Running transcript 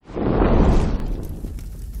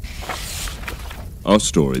Our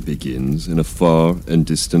story begins in a far and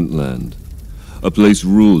distant land, a place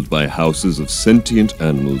ruled by houses of sentient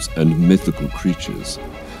animals and mythical creatures,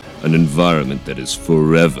 an environment that is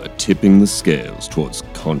forever tipping the scales towards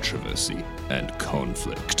controversy and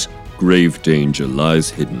conflict. Grave danger lies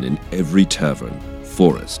hidden in every tavern,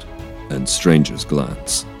 forest, and stranger's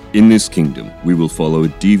glance. In this kingdom, we will follow a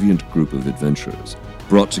deviant group of adventurers,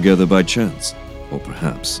 brought together by chance, or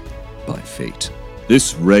perhaps by fate.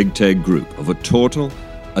 This ragtag group of a turtle,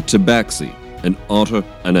 a tabaxi, an otter,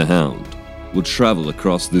 and a hound will travel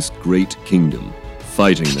across this great kingdom,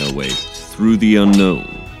 fighting their way through the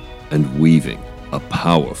unknown and weaving a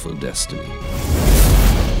powerful destiny.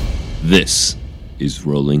 This is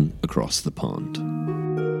Rolling Across the Pond.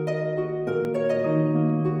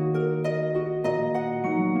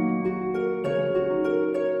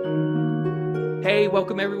 Hey,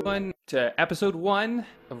 welcome everyone to episode 1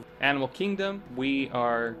 of Animal Kingdom. We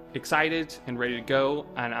are excited and ready to go,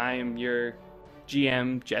 and I am your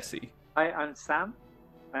GM, Jesse. Hi, I'm Sam,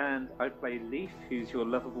 and I play Leaf, who's your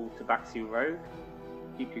lovable Tabaxi rogue.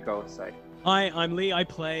 Keep your goals safe. Hi, I'm Lee. I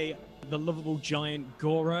play the lovable giant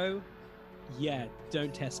Goro. Yeah,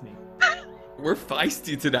 don't test me. We're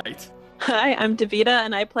feisty tonight. Hi, I'm Davida,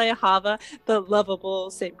 and I play Hava, the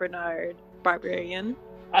lovable St. Bernard barbarian.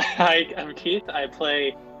 Hi, I'm Keith. I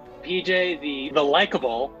play PJ, the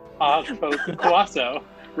likable Kuaso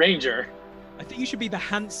Ranger. I think you should be the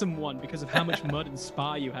handsome one because of how much mud and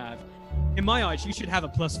spa you have. In my eyes, you should have a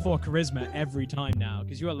 +4 charisma every time now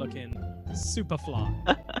because you are looking super fly.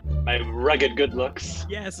 My rugged good looks.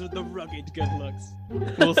 Yes, the rugged good looks.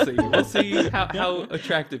 We'll see. We'll see how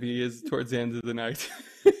attractive he is towards the end of the night.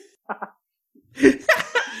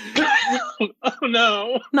 Oh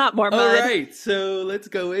no! Not more mud. All right, so let's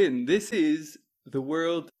go in. This is the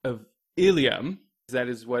world of Ilium. That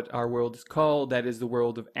is what our world is called. That is the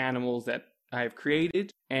world of animals that I have created.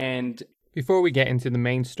 And before we get into the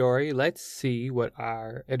main story, let's see what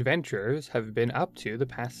our adventurers have been up to the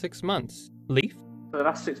past 6 months. Leaf? For the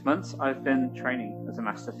last 6 months, I've been training as a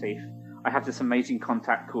master thief. I have this amazing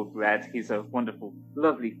contact called Red. He's a wonderful,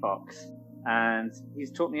 lovely fox, and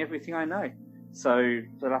he's taught me everything I know. So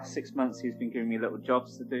for the last 6 months, he's been giving me little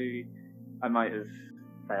jobs to do. I might have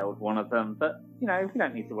failed one of them, but, we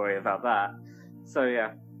don't need to worry about that. So,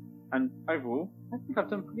 yeah. And overall, I think I've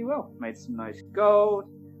done pretty well. Made some nice gold.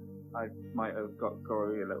 I might have got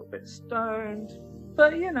Goro a little bit stoned.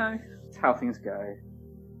 But, it's how things go.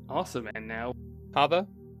 Awesome. And now, Hava?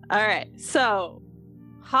 All right, so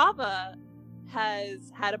Hava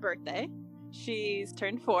has had a birthday. She's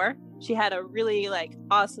turned 4. She had a really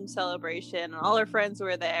awesome celebration, and all her friends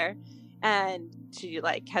were there. And she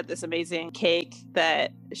had this amazing cake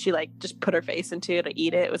that she just put her face into to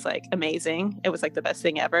eat it. It was amazing. It was the best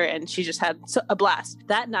thing ever, and she just had a blast.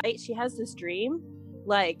 That night, she has this dream,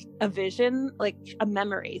 a vision, a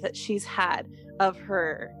memory that she's had of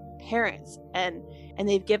her parents, and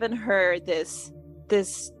they've given her this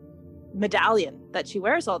medallion that she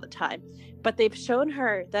wears all the time, but they've shown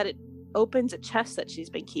her that it opens a chest that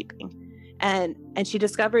she's been keeping, and she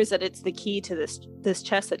discovers that it's the key to this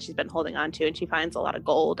chest that she's been holding on to, and she finds a lot of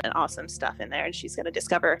gold and awesome stuff in there, and she's going to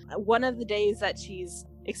discover. One of the days that she's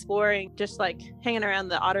exploring, just hanging around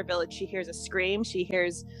the otter village, she hears a scream. She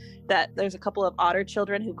hears that there's a couple of otter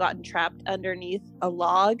children who've gotten trapped underneath a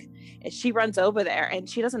log, and she runs over there, and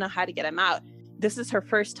she doesn't know how to get them out. This is her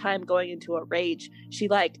first time going into a rage. She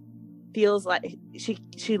feels like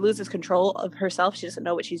she loses control of herself. She doesn't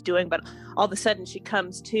know what she's doing, but all of a sudden she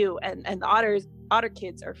comes to, and the otter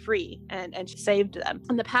kids are free, and she saved them.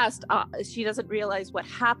 In the past, she doesn't realize what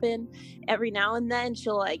happened. Every now and then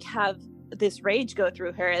she'll have this rage go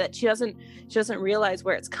through her that she doesn't realize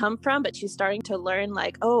where it's come from, but she's starting to learn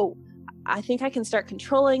oh, I think I can start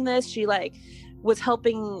controlling this. She was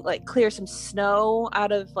helping clear some snow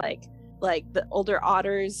out of the older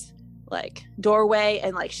otters doorway,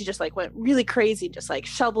 and she just went really crazy, just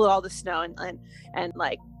shoveled all the snow, and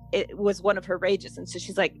it was one of her rages. And so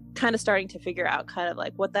she's kind of starting to figure out kind of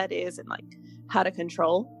what that is, and how to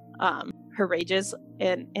control her rages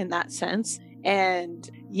in that sense. And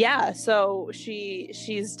yeah, so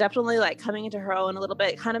she's definitely coming into her own a little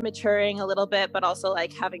bit, kind of maturing a little bit, but also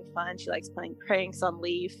having fun. She likes playing pranks on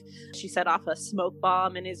Leaf. She set off a smoke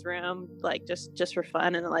bomb in his room, just for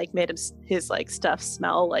fun, and made his stuff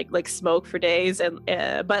smell like smoke for days. And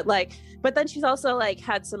but then she's also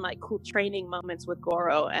had some cool training moments with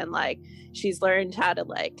Goro, and she's learned how to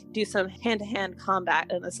do some hand-to-hand combat,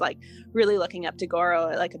 and it's really looking up to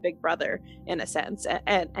Goro like a big brother in a sense.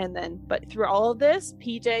 And then but through all of this,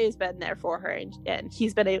 PJ PJ has been there for her, and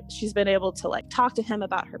she's been able to like talk to him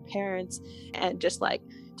about her parents and just like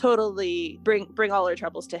totally bring all her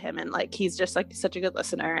troubles to him, and like he's just like such a good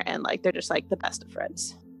listener, and like they're just like the best of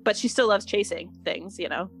friends. But she still loves chasing things, you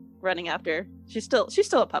know, running after. She's still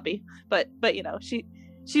a puppy, but you know,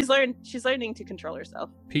 she's learning to control herself.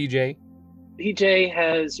 PJ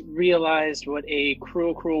has realized what a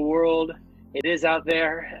cruel world it is out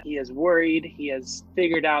there. He is worried. He has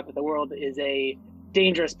figured out that the world is a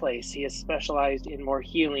dangerous place. He has specialized in more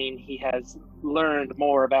healing. He has learned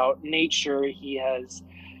more about nature. He has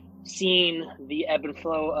seen the ebb and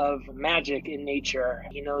flow of magic in nature.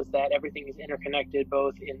 He knows that everything is interconnected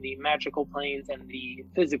both in the magical planes and the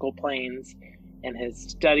physical planes, and has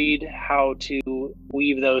studied how to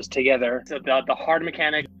weave those together. So the hard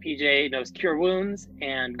mechanic, PJ knows Cure Wounds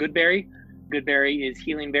and Goodberry. Goodberry is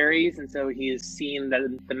healing berries, and so he has seen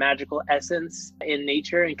the magical essence in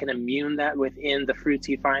nature and can immune that within the fruits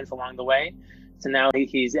he finds along the way. So now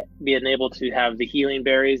he's being able to have the healing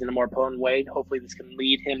berries in a more potent way. Hopefully this can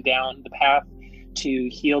lead him down the path to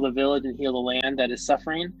heal the village and heal the land that is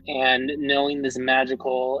suffering. And knowing this magic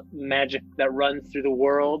that runs through the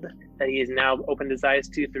world that he has now opened his eyes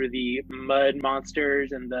to through the mud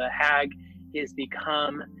monsters and the hag, is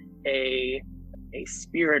become a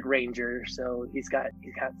spirit ranger. So he's got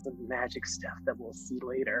some magic stuff that we'll see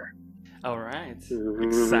later. All right.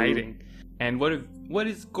 Exciting. And what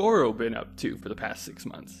has Goro been up to for the past 6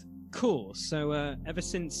 months? Cool. So ever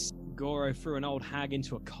since Goro threw an old hag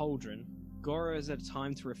into a cauldron, Goro has had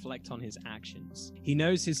time to reflect on his actions. He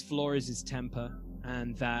knows his flaw is his temper,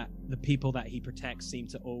 and that the people that he protects seem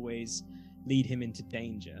to always lead him into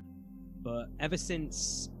danger. But ever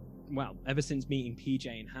since meeting PJ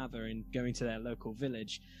and Hava and going to their local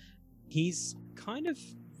village, he's kind of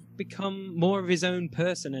become more of his own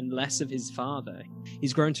person and less of his father.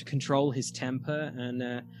 He's grown to control his temper,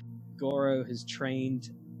 and Goro has trained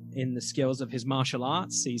in the skills of his martial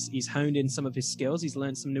arts. He's honed in some of his skills. He's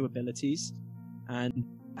learned some new abilities. And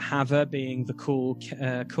Hava, being the cool,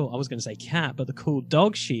 I was going to say cat, but the cool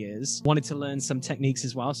dog she is, wanted to learn some techniques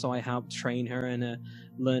as well. So I helped train her and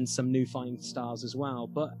learn some new fighting styles as well.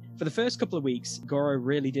 But for the first couple of weeks, Goro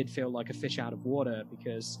really did feel like a fish out of water,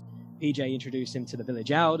 because PJ introduced him to the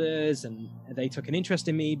village elders, and they took an interest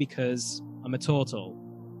in me because I'm a turtle.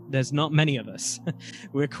 There's not many of us.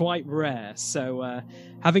 We're quite rare. So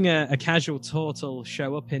having a casual turtle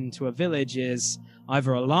show up into a village is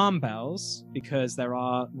either alarm bells, because there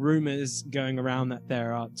are rumors going around that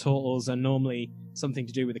there are turtles are normally something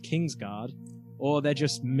to do with the Kingsguard, or they're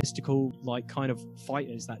just mystical, like, kind of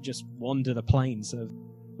fighters that just wander the plains of,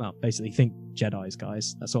 well, basically think Jedis,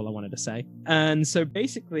 guys. That's all I wanted to say. And so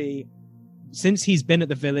basically, since he's been at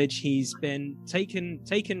the village, he's been taken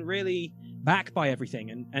really back by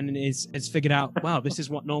everything, and has figured out, wow, this is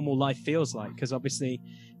what normal life feels like, because obviously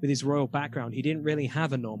with his royal background, he didn't really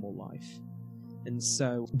have a normal life. And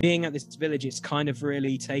so being at this village, it's kind of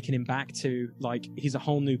really taken him back to, like, he's a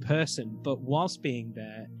whole new person. But whilst being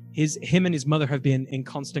there, him and his mother have been in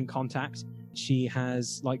constant contact. She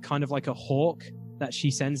has kind of like a hawk that she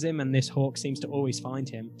sends him, and this hawk seems to always find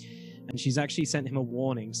him. And she's actually sent him a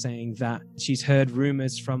warning saying that she's heard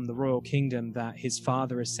rumors from the royal kingdom that his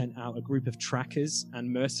father has sent out a group of trackers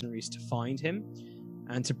and mercenaries to find him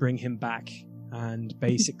and to bring him back, and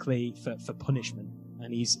basically for punishment.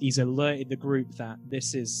 And he's alerted the group that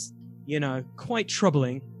this is, quite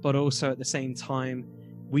troubling, but also at the same time,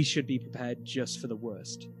 we should be prepared just for the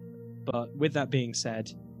worst. But with that being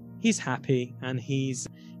said, he's happy, and he's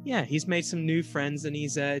made some new friends, and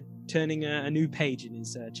he's turning a new page in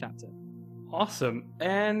his chapter. Awesome.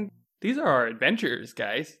 And these are our adventures,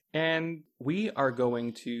 guys. And we are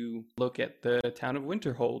going to look at the town of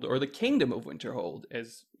Winterhold, or the kingdom of Winterhold,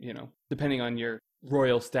 as, depending on your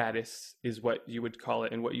royal status is what you would call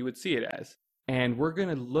it and what you would see it as. And we're going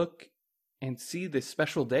to look and see this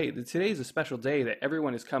special day. Today is a special day that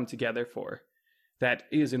everyone has come together for, that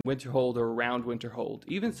is in Winterhold or around Winterhold.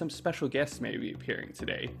 Even some special guests may be appearing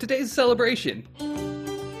today. Today's a celebration.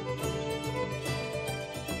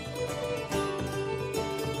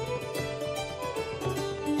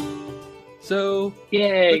 So,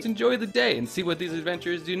 yay! Let's enjoy the day and see what these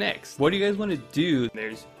adventurers do next. What do you guys want to do?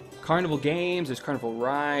 There's carnival games, there's carnival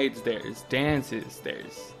rides, there's dances,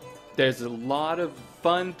 there's a lot of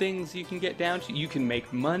fun things you can get down to. You can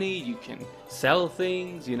make money, you can sell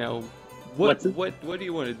things, What do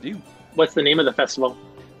you want to do? What's the name of the festival?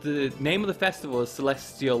 The name of the festival is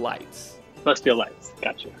Celestial Lights. Celestial Lights,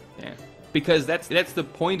 gotcha. Yeah, because that's the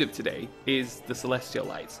point of today, is the Celestial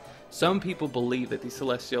Lights. Some people believe that these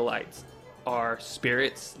Celestial Lights are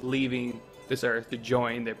spirits leaving this earth to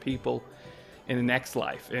join their people, in the next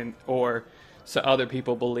life, or so other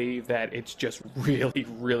people believe that it's just really,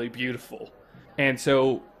 really beautiful. And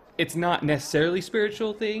so it's not necessarily a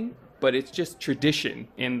spiritual thing, but it's just tradition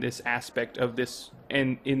in this aspect of this,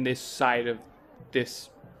 and in this side of this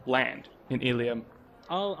land in Ilium.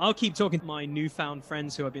 I'll keep talking to my newfound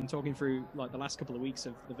friends who I've been talking through like the last couple of weeks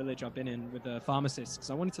of the village I've been in with the pharmacists, because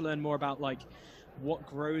I wanted to learn more about like what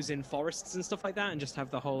grows in forests and stuff like that, and just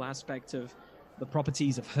have the whole aspect of the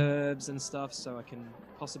properties of herbs and stuff, so I can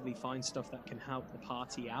possibly find stuff that can help the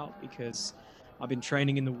party out, because I've been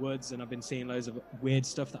training in the woods and I've been seeing loads of weird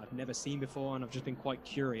stuff that I've never seen before, and I've just been quite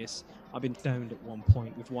curious. I've been stoned at one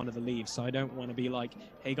point with one of the leaves, so I don't want to be like,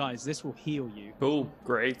 hey guys, this will heal you. Cool,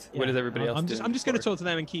 great. Yeah. What is everybody else doing? I'm just going to talk to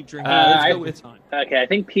them and keep drinking. Let's I- go with time. Okay, I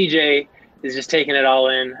think PJ is just taking it all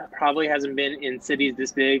in. Probably hasn't been in cities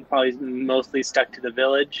this big. Probably mostly stuck to the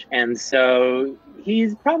village. And so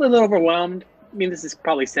he's probably a little overwhelmed. I mean, this is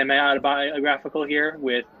probably semi-autobiographical here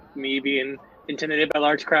with me being intimidated by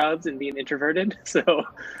large crowds and being introverted. So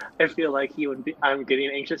I feel like I'm getting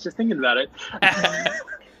anxious just thinking about it.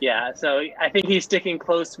 Yeah, so I think he's sticking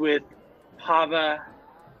close with Hava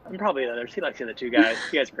and probably the others. He likes the other two guys.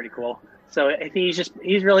 You guys are pretty cool. So I think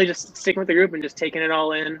he's really just sticking with the group and just taking it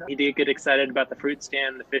all in. He did get excited about the fruit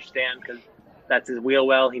stand, the fish stand, because that's his wheel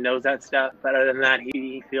well. He knows that stuff. But other than that,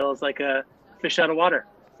 he feels like a fish out of water.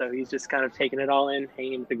 So he's just kind of taking it all in,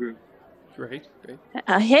 hanging with the group. Great.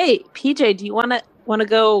 Hey, PJ, do you want to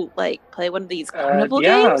go like play one of these carnival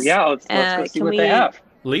games? Yeah, let's go see what they have.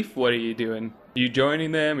 Leaf, what are you doing? Are you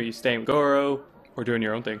joining them? Are you staying with Goro? Or doing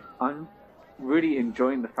your own thing? I'm really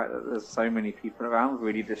enjoying the fact that there's so many people around,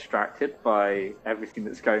 really distracted by everything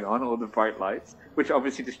that's going on, all the bright lights, which are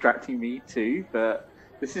obviously distracting me too, but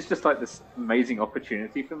this is just like this amazing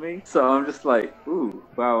opportunity for me. So I'm just like, ooh,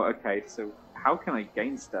 well, okay, so how can I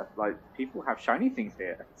gain stuff? Like, people have shiny things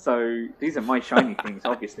here. So these are my shiny things,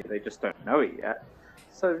 obviously, they just don't know it yet.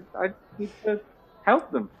 So I need to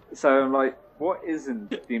help them. So I'm like, what is in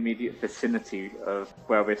the immediate vicinity of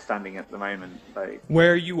where we're standing at the moment? Like,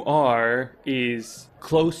 Where you are is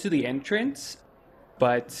close to the entrance,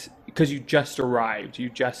 but because you just arrived,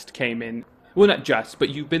 you just came in. Well, not just, but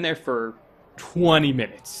you've been there for 20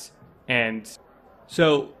 minutes. And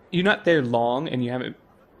so you're not there long, and you haven't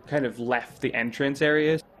kind of left the entrance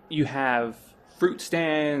areas. You have fruit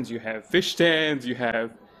stands, you have fish stands, you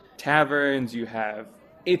have taverns,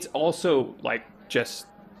 it's also like just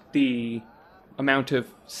the amount of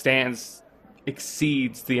stands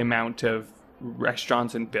exceeds the amount of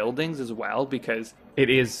restaurants and buildings as well, because it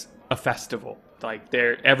is a festival. Like,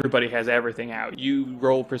 everybody has everything out. You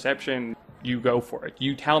roll perception, you go for it.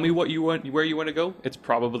 You tell me what you want, where you want to go, it's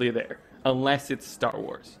probably there. Unless it's Star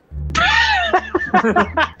Wars.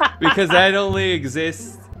 Because that only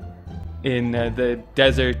exists in the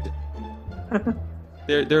desert.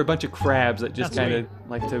 There are a bunch of crabs that just kind of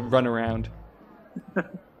like to run around.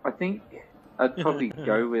 I think I'd probably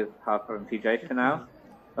go with Harper and PJ for now.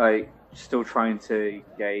 Like, still trying to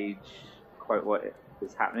gauge quite what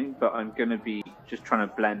is happening, but I'm going to be just trying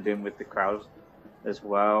to blend in with the crowd as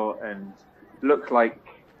well and look like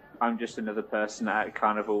I'm just another person at a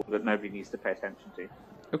carnival that nobody needs to pay attention to.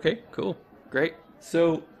 Okay, cool. Great.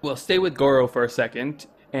 So, we'll stay with Goro for a second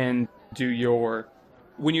and do your...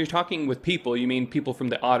 When you're talking with people, you mean people from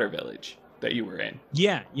the Otter Village that you were in?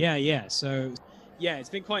 Yeah. So, yeah, it's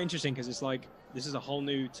been quite interesting because it's like, this is a whole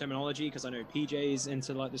new terminology, because I know PJ's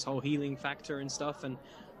into like this whole healing factor and stuff, and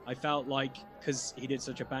I felt like, because he did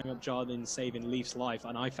such a bang-up job in saving Leaf's life,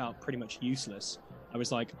 and I felt pretty much useless. I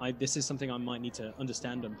was like, this is something I might need to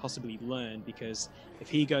understand and possibly learn, because if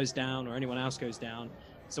he goes down or anyone else goes down,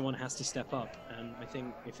 someone has to step up. And I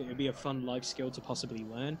think if it would be a fun life skill to possibly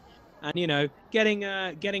learn, and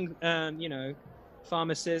getting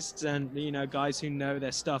pharmacists and guys who know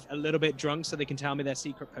their stuff a little bit drunk so they can tell me their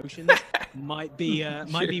secret potions might be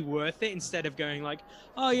worth it, instead of going like,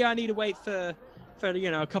 oh yeah, I need to wait for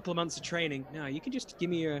a couple of months of training. No, you can just give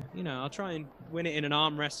me I'll try and win it in an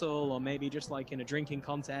arm wrestle, or maybe just like in a drinking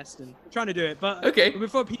contest, and I'm trying to do it. But okay,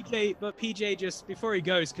 PJ just before he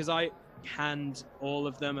goes, because I hand all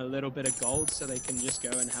of them a little bit of gold so they can just go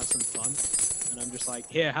and have some fun, and I'm just like,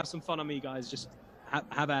 here, have some fun on me, guys, just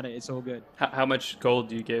have at it, it's all good. How much gold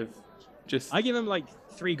do you give? I give them like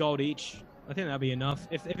 3 gold each. I think that'll be enough.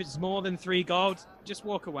 If it's more than 3 gold, just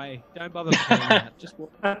walk away. Don't bother paying that. Just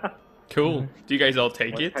walk. Cool. Do you guys all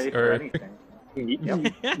take it? Or...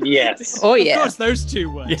 Yes. Oh yeah. Of course, those 2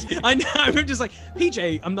 words. Yeah. I know. I'm just like,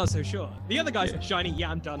 PJ, I'm not so sure. The other guys are shiny.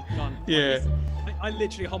 Yeah, I'm done. Gone. Yeah. I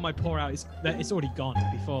literally hold my paw out. It's already gone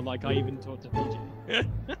before like I even talked to PJ.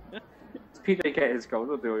 PJ get his gold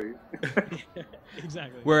or do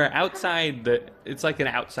Exactly. We're outside it's like an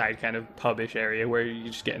outside kind of pubish area where you're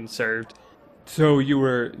just getting served. So you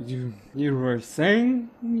were saying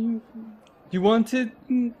you wanted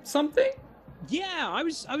something? Yeah, I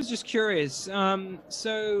was just curious.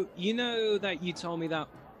 So you know that you told me that,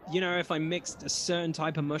 if I mixed a certain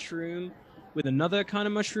type of mushroom with another kind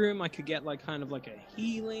of mushroom, I could get like kind of like a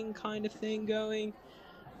healing kind of thing going.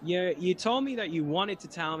 Yeah, you told me that you wanted to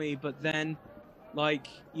tell me, but then like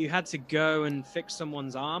you had to go and fix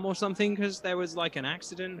someone's arm or something because there was like an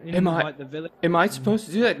accident in like the village. Am I supposed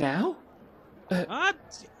to do that now?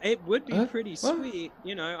 It would be pretty what? sweet.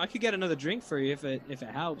 I could get another drink for you if it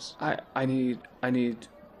helps. I need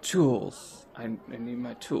tools. I need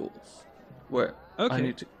my tools. Where? Okay. I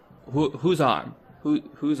need to. Whose arm?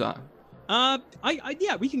 Whose arm?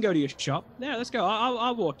 Yeah, we can go to your shop. Yeah, let's go.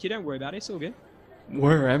 I'll walk you. Don't worry about it. It's all good.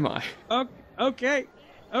 Where am I? Okay.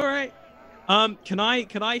 All right. Can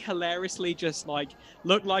I hilariously just like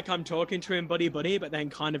look like I'm talking to him, buddy, but then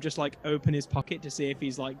kind of just like open his pocket to see if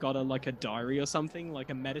he's like got a diary or something, like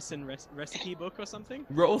a medicine recipe book or something?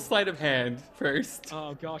 Roll sleight of hand first.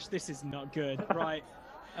 Oh gosh, this is not good. Right.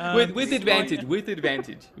 With advantage. With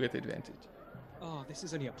advantage. Oh, this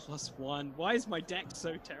is only a +1. Why is my deck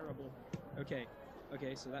so terrible? Okay,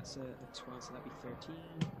 so that's a 12, so that'd be 13.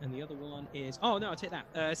 And the other one is... Oh, no, I'll take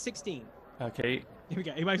that. 16. Okay. Here we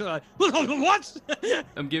go. He makes like, what?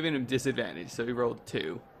 I'm giving him disadvantage, so he rolled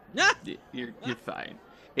 2. Ah! You're fine.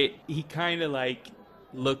 He kind of like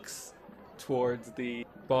looks towards the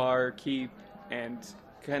barkeep and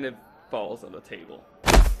kind of falls on the table.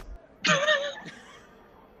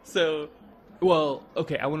 So... Well,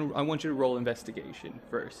 okay, I want you to roll investigation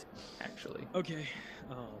first, actually. Okay.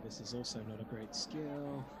 Oh, this is also not a great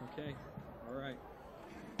skill. Okay. All right.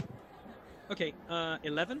 Okay,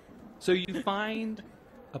 11? So you find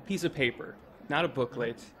a piece of paper, not a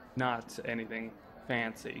booklet, not anything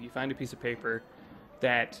fancy. You find a piece of paper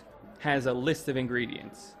that has a list of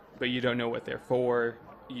ingredients, but you don't know what they're for.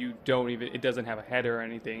 It doesn't have a header or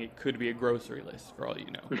anything. It could be a grocery list for all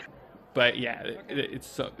you know. But yeah,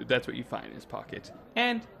 that's what you find in his pocket.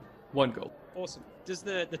 And 1 gold. Awesome. Does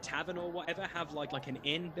the tavern or whatever have like an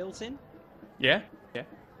inn built in? Yeah.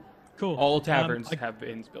 Cool. All taverns have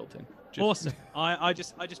inns built in. Awesome. I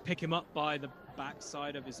just pick him up by the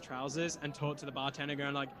backside of his trousers and talk to the bartender,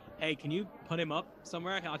 going like, "Hey, can you put him up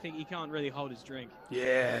somewhere? I think he can't really hold his drink."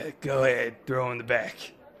 Yeah, go ahead. Throw him in the back.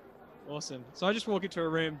 Awesome. So I just walk into a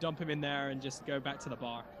room, dump him in there, and just go back to the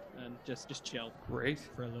bar and just chill. Great.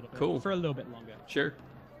 For a little bit. Cool. For a little bit longer. Sure.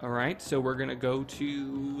 All right. So we're gonna go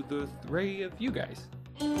to the 3 of you guys.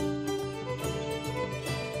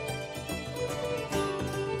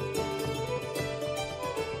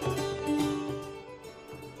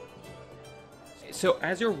 So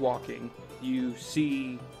as you're walking, you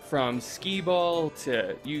see from skee ball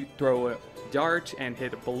to you throw a dart and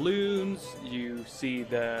hit balloons. You see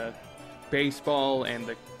the baseball and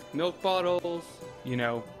the milk bottles.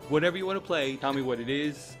 Whatever you want to play, tell me what it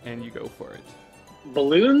is, and you go for it.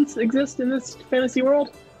 Balloons exist in this fantasy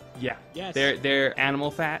world? Yeah. Yes. They're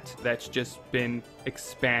animal fat that's just been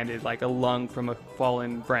expanded, like a lung from a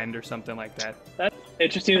fallen friend or something like that. That's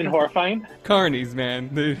interesting and horrifying. Carnies, man.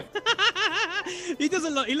 He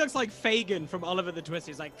looks like Fagin from Oliver the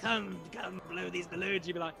Twister. He's like, come, blow these balloons.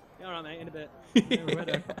 You'd be like, yeah, all right, mate, in a bit.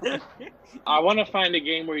 I want to find a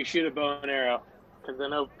game where you shoot a bow and arrow, because I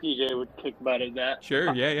know PJ would kick butt at that.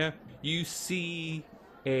 Sure, yeah. You see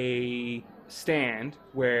a stand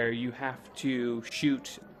where you have to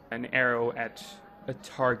shoot an arrow at a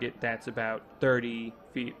target that's about 30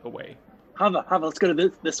 feet away. Hava, let's go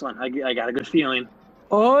to this one. I got a good feeling.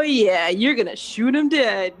 Oh yeah, you're gonna shoot him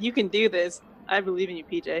dead. You can do this. I believe in you,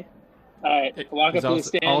 PJ. All right, walk up to the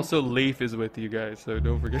stand. Also, Leaf is with you guys, so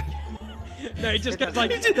don't forget. No, he just gets like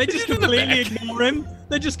they just completely ignore him.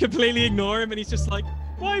 They just completely ignore him, and he's just like,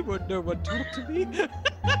 "Why would no one talk to me?"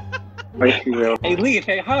 Hey, Leaf.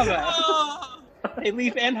 Hey, Hava. Hey,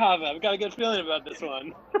 Leaf and Hava. I've got a good feeling about this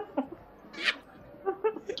one.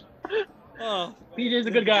 Oh, PJ's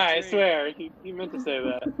a good guy, I swear. He meant to say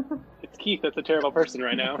that. It's Keith that's a terrible person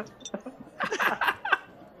right now.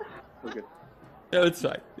 Okay. No, it's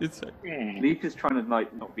fine. It's fine. Leaf is trying to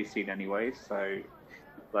not be seen anyway, so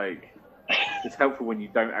it's helpful when you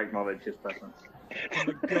don't acknowledge his presence. Oh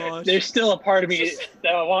my gosh. There's still a part of me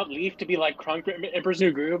that I want Leaf to be like Crunk from Emperor's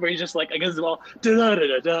New Groove, where he's just like against the wall.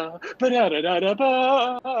 Da-da-da-da-da,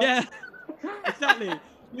 ba-da-da-da-da-ba. Yeah, exactly.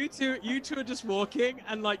 You two are just walking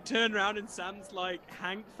and like turn around and Sam's like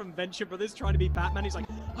Hank from Venture Brothers trying to be Batman. He's like,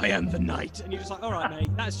 I am the knight. And you're just like, all right, mate,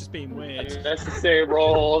 that's just being weird. Necessary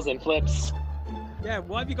rolls and flips. Yeah,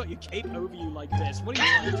 why have you got your cape over you like this? What are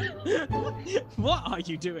you trying to do? What are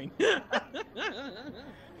you doing?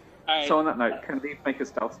 Alright. So on that note, can Leaf make a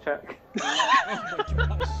stealth check? Oh my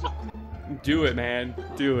gosh. Do it, man.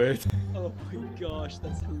 Do it. Oh my gosh,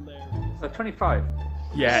 that's hilarious. So 25.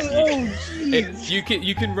 Yeah. Oh,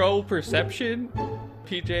 You can roll perception,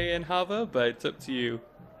 PJ and Hava, but it's up to you.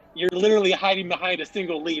 You're literally hiding behind a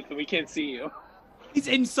single leaf and we can't see you. He's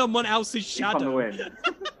in someone else's Leaf on the shadow.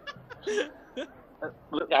 wind.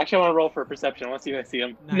 Actually, I want to roll for perception. I want to see if I see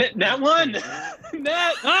him. Nat- Nat one!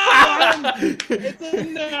 Nat one! It's a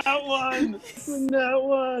nat one! It's a nat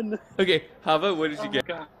one! Okay, Hava, what did you Oh get?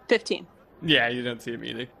 my god. 15. Yeah, you don't see him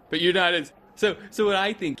either. But you're not as... So what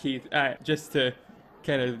I think, Keith, just to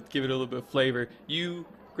kind of give it a little bit of flavor, you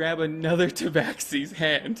grab another Tabaxi's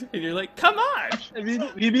hand, and you're like, come on! I mean,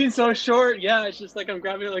 he being so short, yeah, it's just like I'm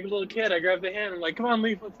grabbing it like a little kid. I grab the hand, I'm like, come on,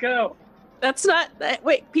 Leaf, let's go. That's not.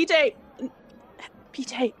 Wait, PJ.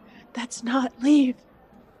 PJ, that's not Leaf.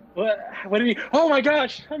 What do you mean? Oh my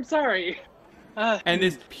gosh, I'm sorry. And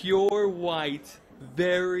this pure white,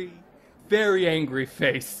 very, very angry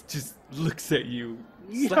face just looks at you,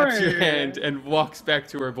 slaps your hand, and walks back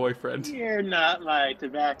to her boyfriend. You're not my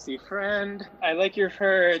tabaxi friend. I like your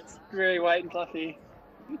fur, it's very white and fluffy.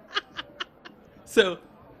 So,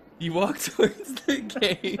 you walk towards the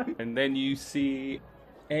gate, and then you see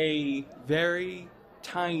a very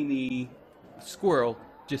tiny squirrel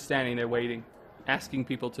just standing there waiting, asking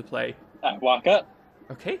people to play. I walk up.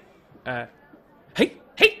 Okay. Hey!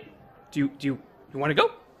 Do you want to go?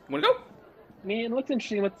 You want to go? I mean, it looks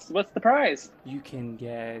interesting. What's the prize? You can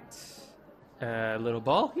get a little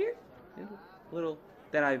ball here, little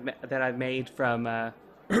that I've made from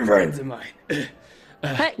friends of mine.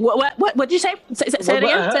 Hey, what'd you say? Say it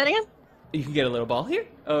again. Say it again. You can get a little ball here,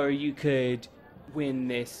 or you could win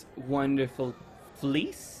this wonderful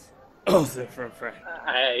fleece. Also from friend.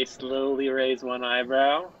 I slowly raise one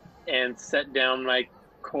eyebrow and set down my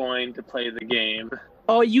coin to play the game.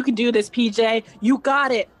 Oh, you can do this, PJ. You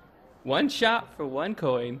got it. One shot for one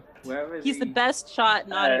coin. Where is He's he? the best shot in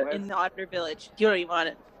the where's- Otter Village. You don't even want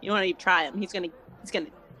it. You don't even try him. He's gonna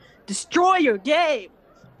destroy your game.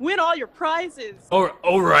 Win all your prizes. All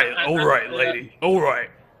right, lady. All right.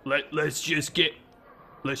 Let's just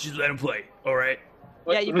let him play. All right.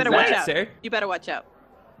 What- Yeah, you who's better that? watch out. Sir? You better watch out.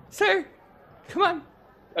 Sir, come on.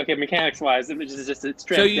 Okay, mechanics-wise, it's just a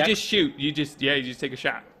straight. So you just shoot. You just take a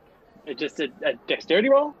shot. It's just a dexterity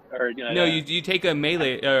roll, or No, you take a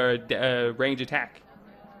melee or a range attack.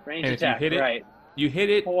 range and if you attack. hit it, right. You hit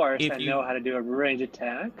it. Of course, if I you know how to do a range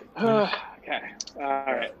attack. Okay. All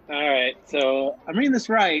right. So I'm reading this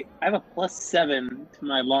right. I have a +7 to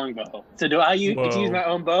my longbow. So do I get to use Whoa. my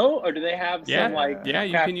own bow, or do they have Yeah, some like yeah,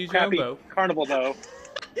 you can use your own crappy bow. carnival bow?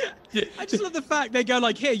 I just love the fact they go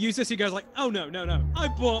like, here, use this. He goes like, oh no, I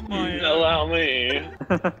bought my. Allow me.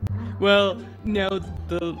 Well, no,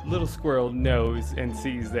 the little squirrel knows and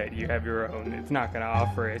sees that you have your own. It's not gonna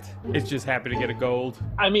offer it. It's just happy to get a gold.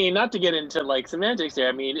 I mean, not to get into like semantics here.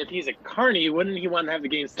 I mean, if he's a carny, wouldn't he want to have the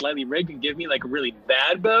game slightly rigged and give me like a really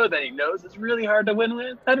bad bow that he knows is really hard to win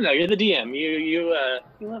with? I don't know. You're the DM. You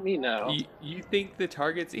let me know. You think the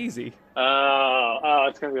target's easy? Oh,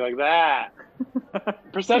 it's gonna be like that.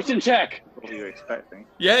 Perception check. What were you expecting?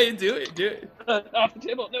 Yeah, you do it. Off the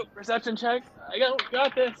table. No, perception check. I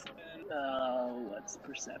got this. What's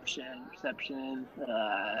perception?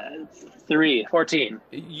 14.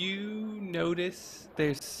 You notice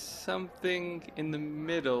there's something in the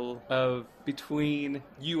middle of between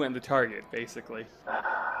you and the target, basically.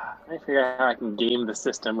 I figure out how I can game the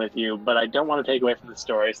system with you, but I don't want to take away from the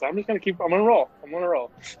story, so I'm just gonna I'm gonna roll.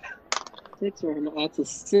 6, that's a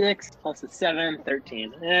 6 plus a 7,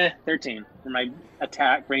 13. 13 for my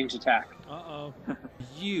range attack. Uh-oh.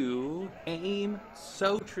 You aim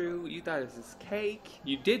so true. You thought this is cake.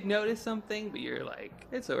 You did notice something, but you're like,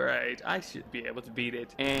 it's alright. I should be able to beat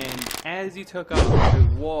it. And as you took off,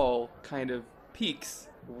 the wall kind of peaks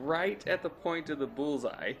right at the point of the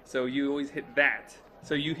bullseye. So you always hit that.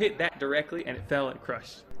 So you hit that directly, and it fell and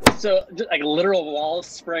crushed. So, just like literal walls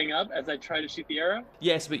sprang up as I try to shoot the arrow?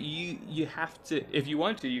 Yes, but you have to, if you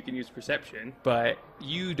want to, you can use perception, but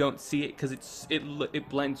you don't see it because it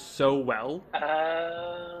blends so well.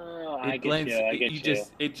 Oh, I get you.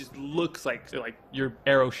 It just looks like your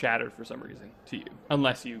arrow shattered for some reason to you,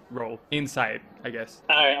 unless you roll inside, I guess.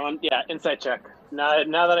 All right, insight check. Now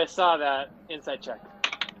that I saw that, insight check.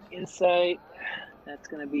 Insight, that's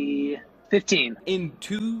gonna be 15. In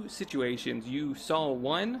two situations, you saw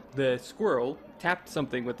one, the squirrel tapped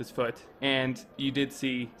something with his foot, and you did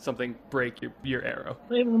see something break your arrow.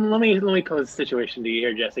 Let me pose the situation to you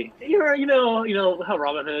here, Jesse. You know how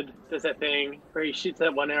Robin Hood does that thing where he shoots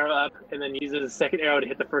that one arrow up and then uses a second arrow to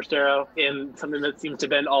hit the first arrow in something that seems to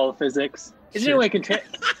bend all of physics. Is there any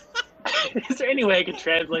way I can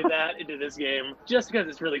translate that into this game? Just because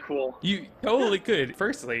it's really cool. You totally could.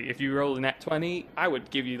 Firstly, if you roll a nat 20, I would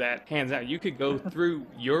give you that hands down. You could go through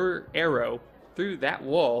your arrow through that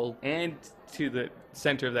wall and to the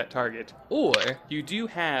center of that target. Or you do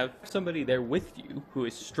have somebody there with you who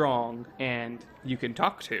is strong and you can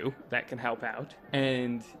talk to that can help out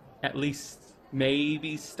and at least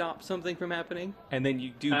maybe stop something from happening. And then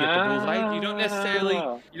you do get the bullseye.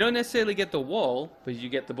 You don't necessarily get the wall, but you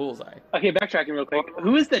get the bullseye. Okay, backtracking real quick.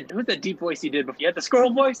 Who's the deep voice you did before? You had the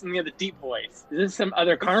squirrel voice and you had the deep voice. Is this some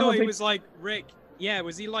other I carnival thought thing? it was like Rick. Yeah,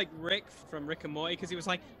 was he like Rick from Rick and Morty? Because he was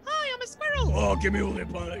like, "Hi, I'm a squirrel." Oh, give me all the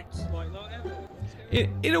bites. Like, whatever.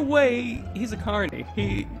 In a way, he's a carny.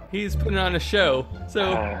 He's putting on a show. So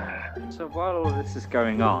So while all this is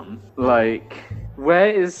going on, like,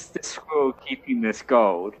 where is the squirrel keeping this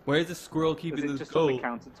gold? where's the squirrel Is keeping it this just gold? on the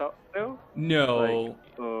countertop still? No.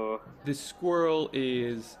 Or The squirrel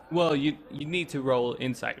is... Well, you need to roll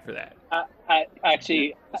insight for that. I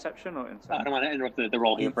actually, perception or I insight? don't want to interrupt the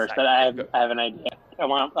roll here Insight. first, but I Go. have an idea. I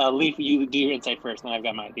want Leaf, you do your insight first, and then I've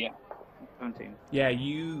got my idea. 17. Yeah,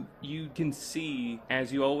 you can see,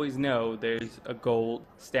 as you always know, there's a gold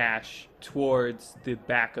stash towards the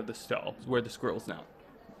back of the stall, where the squirrel's now.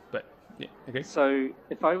 But, yeah, okay. So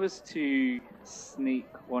if I was to sneak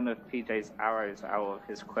one of PJ's arrows out of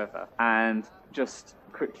his quiver and just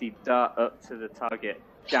quickly dart up to the target,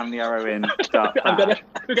 jam the arrow in, dart I've got back.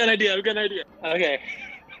 an idea. Okay.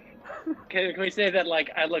 Can we say that, like,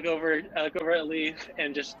 I look over at Leaf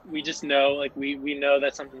and we just know, like, we know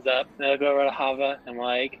that something's up. And I look over at Hava and I'm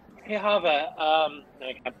like, "Hey Hava,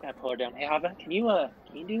 I pull her down. Hey Hava, can you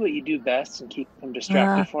do what you do best and keep him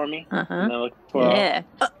distracted for me?" Uh-huh. And I look for Yeah.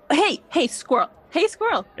 Hey, squirrel. Hey,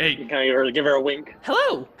 squirrel. Hey, kind of give her a wink.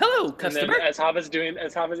 hello, And customer. then as Hava's doing that,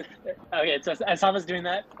 and then as Hava's doing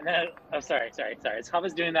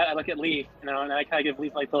that, I look at Leaf, and I kind of give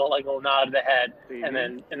Leaf like a little nod of the head, and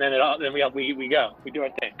then we go, we do our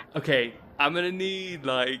thing. Okay, I'm gonna need,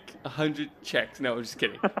 like, 100 checks. No, I'm just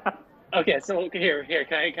kidding. Okay, so here,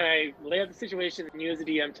 can I lay out the situation, and you as a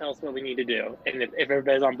DM tell us what we need to do, and if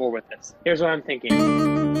everybody's on board with this. Here's what I'm thinking.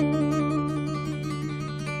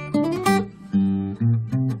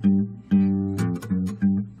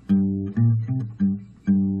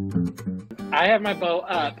 I have my bow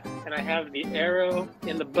up, and I have the arrow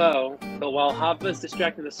in the bow, but while Hava's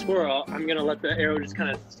distracting the squirrel, I'm going to let the arrow just kind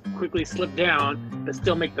of quickly slip down, but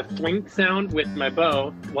still make the flink sound with my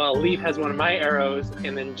bow, while Leaf has one of my arrows,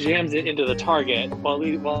 and then jams it into the target,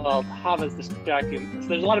 while Hava's distracting. So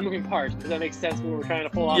there's a lot of moving parts. Does that make sense what we're trying to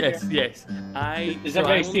pull off Yes, here? yes. Is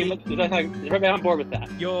everybody on board with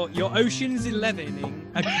that? Your Ocean's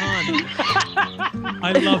 11ing a carny.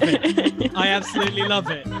 I love it. I absolutely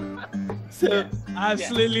love it. So,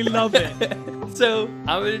 Absolutely love it. so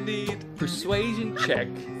I'm gonna need persuasion check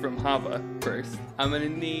from Hava first. I'm gonna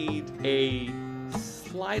need a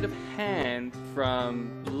sleight of hand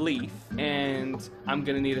from Leaf, and I'm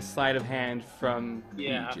gonna need a sleight of hand from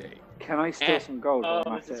Yeah. BJ. Can I steal And- some gold Oh, while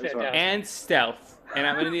I'm this at is it as well? fantastic. And stealth. And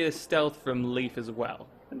I'm gonna need a stealth from Leaf as well.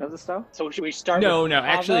 Another stuff? So should we start No, with no,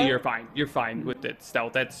 actually Hava? you're fine. You're fine with the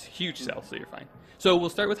stealth. That's huge stealth, so you're fine. So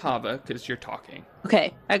we'll start with Hava, because you're talking.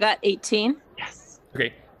 Okay, I got 18. Yes.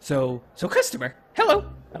 Okay, so customer, hello.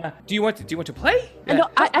 Do you want to play? No,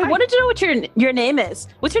 I wanted to know what your name is.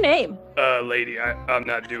 What's your name? Lady, I'm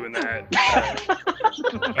not doing that.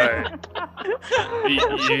 You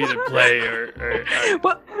either play or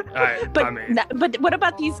But I mean, but what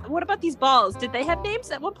about these balls? Did they have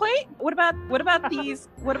names at one point? What about these?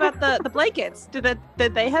 What about the blankets? Did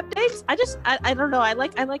they have names? I don't know. I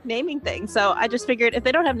like naming things, so I just figured if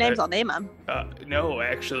they don't have names, I'll name them. no,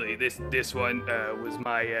 actually, this one was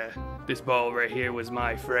my this ball right here was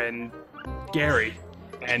my friend Gary,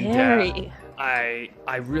 and Gary. I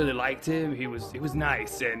really liked him. He was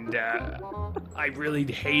nice, and I really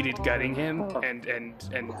hated gutting him and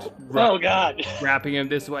Oh God. wrapping him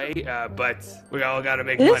this way. But we all gotta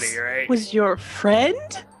make This money, right? was your friend?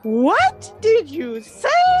 What did you say?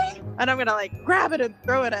 And I'm gonna like grab it and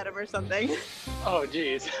throw it at him or something. Oh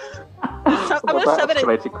jeez. I'm gonna Well, shove that it in,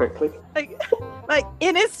 escalated quickly. like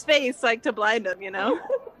in his face, like to blind him, you know?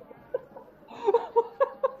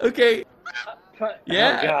 Okay, But,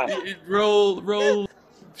 yeah. Oh God. Roll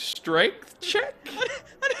strength check.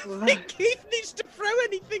 I don't think Keith needs to throw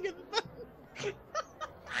anything at the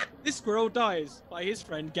This squirrel dies by his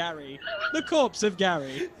friend Gary. The corpse of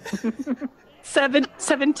Gary.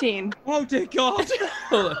 17. Oh dear God.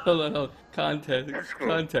 Hold on. Contest.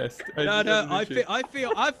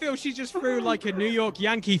 I feel she just threw like a New York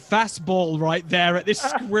Yankee fastball right there at this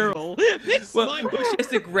squirrel. Well, she has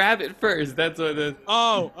to grab it first. That's what it is.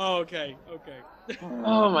 Oh, okay.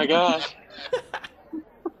 Oh my gosh.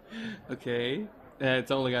 Okay.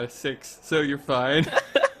 It's only got a 6, so you're fine.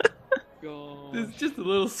 God. It's just a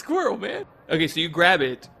little squirrel, man. Okay, so you grab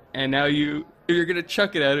it, and now if you're gonna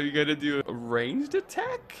chuck it at him, you're gonna do a ranged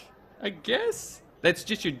attack, I guess? That's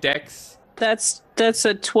just your dex. That's the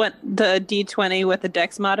D20 with the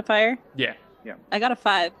dex modifier. Yeah. I got a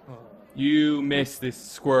 5. You miss this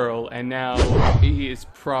squirrel, and now he is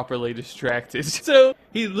properly distracted. So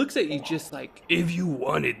he looks at you just like, If you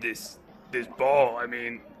wanted this ball, I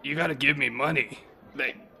mean, you gotta give me money.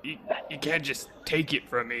 Like, you can't just take it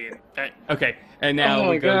from me. okay, and now Oh my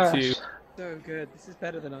we go gosh. to... So good. This is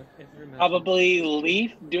better than I ever imagined. Probably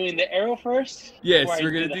Leaf doing the arrow first. Yes, before I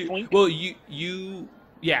we're gonna the do... flank. Well,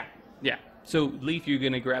 yeah. So, Leaf, you're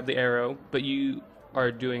gonna grab the arrow, but you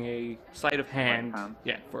are doing a sleight of hand. hand.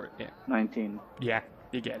 Yeah, 19. Yeah,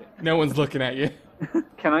 you get it. No one's looking at you.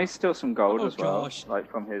 Can I steal some gold Oh, as well, gosh. like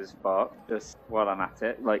from his bark, just while I'm at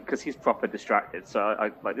it, like because he's proper distracted. So I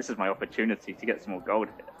like this is my opportunity to get some more gold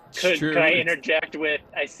here. Could I interject with,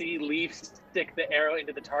 I see Leaf stick the arrow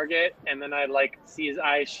into the target, and then I like see his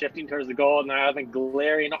eyes shifting towards the goal, and I have him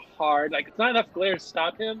glaring hard. Like, it's not enough glare to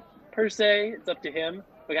stop him, per se. It's up to him.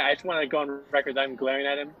 Like, I just want to go on record that I'm glaring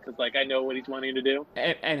at him, because like I know what he's wanting to do.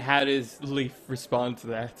 And how does Leaf respond to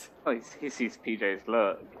that? Oh, he sees PJ's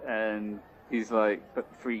look, and he's like, "But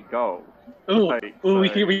 3 gold." Ooh, Like, we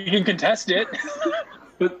so- can contest it.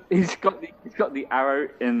 But he's got the arrow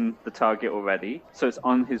in the target already, so it's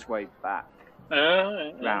on his way back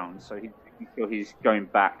round. So he feel he's going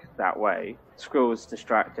back that way. Squirrel's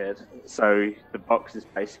distracted, so the box is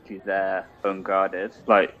basically there, unguarded.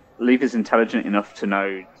 Like, Leaf is intelligent enough to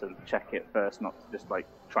know to check it first, not to just like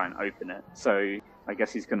try and open it. So I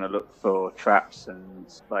guess he's going to look for traps and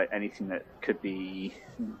like anything that could be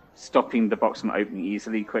stopping the box from opening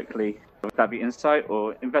easily, quickly. Would that be insight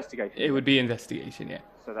or investigation? It would be investigation, yeah.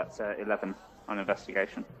 So that's 11 on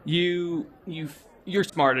investigation. You're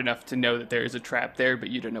smart enough to know that there is a trap there, but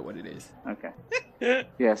you don't know what it is. Okay.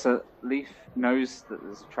 Yeah, so Leaf knows that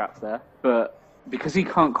there's a trap there, but because he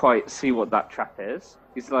can't quite see what that trap is,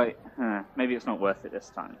 he's like, maybe it's not worth it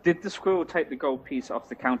this time. Did the squirrel take the gold piece off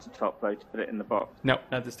the countertop, though, to put it in the box? No,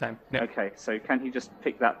 not this time. No. Okay, so can he just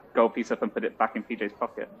pick that gold piece up and put it back in PJ's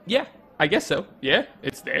pocket? Yeah, I guess so. Yeah,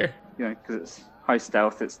 it's there. You know, because it's high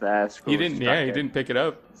stealth, it's there. He didn't pick it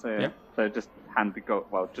up. So, Yeah. so just hand the gold,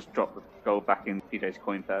 just drop the gold back in PJ's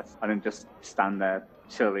coin purse, and then just stand there,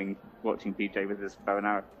 chilling, watching PJ with his bow and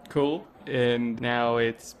arrow. Cool. And now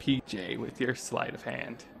it's PJ with your sleight of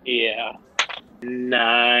hand. Yeah.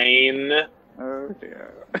 9. Oh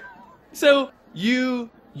dear. So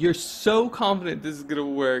you're so confident this is gonna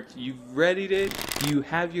work. You've readied it. You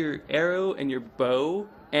have your arrow and your bow,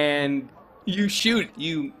 and you shoot.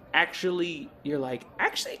 You're like,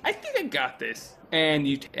 actually, I think I got this. And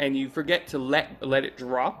you forget to let it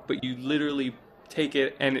drop, but you literally take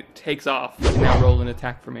it and it takes off. And now roll an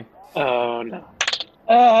attack for me. Oh no.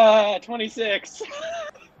 26.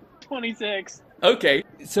 26. Okay,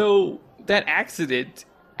 so that accident,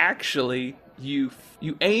 actually, you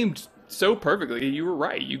aimed so perfectly. You were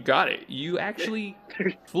right. You got it. You actually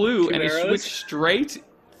flew Two and it arrows? switched straight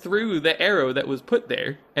through the arrow that was put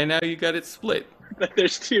there, and now you got it split. But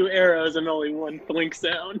there's 2 arrows and only 1 blink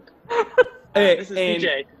sound. This is And-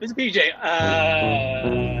 PJ. This is PJ.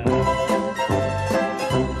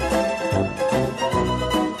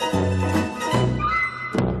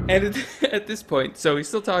 And at this point, so he's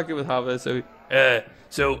still talking with Hava. So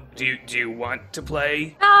So do you want to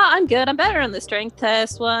play? I'm good. I'm better on the strength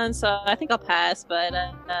test one, so I think I'll pass. But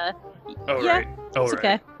All yeah, right. All it's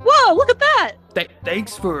right. okay. Whoa! Look at that.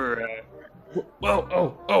 Thanks for.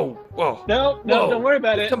 Whoa! No, Whoa. don't worry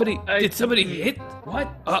about it. Did somebody hit? What?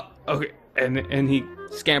 Okay. and he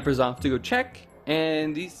scampers off to go check,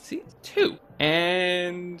 and he sees 2.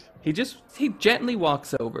 And he gently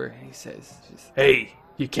walks over and he says, Hey,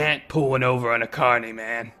 you can't pull one over on a carny,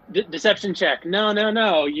 man. Deception check. No.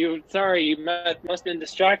 You must have been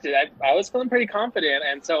distracted. I was feeling pretty confident,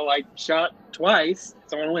 and so I shot twice.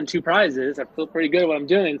 So I want to win 2 prizes. I feel pretty good at what I'm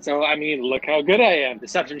doing. So, I mean, look how good I am.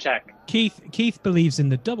 Deception check. Keith believes in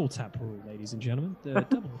the double tap rule, ladies and gentlemen. The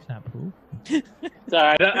double tap rule.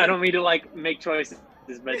 Sorry, I don't mean to, like, make choices,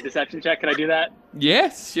 but deception check. Can I do that?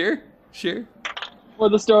 yes, sure. For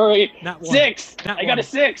the story. Nat 1. 6! Nat I got a 1.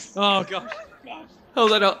 6! Oh gosh.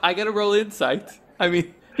 Hold on, I gotta roll insight. I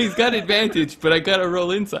mean, he's got advantage, but I gotta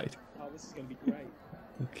roll insight. Oh, this is gonna be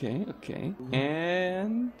great. Okay.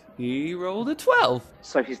 And he rolled a 12.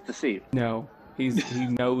 So he's deceived. No, he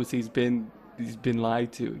knows he's been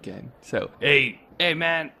lied to again. So Hey,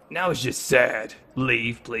 man, now it's just sad.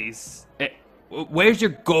 Leave, please. Hey, where's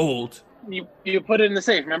your gold? You put it in the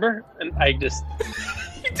safe, remember? And I just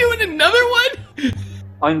you doing another one?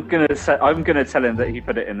 I'm gonna tell him that he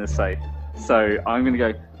put it in the safe. So I'm gonna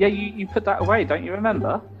go. Yeah, you put that away, don't you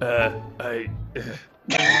remember? I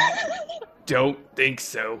don't think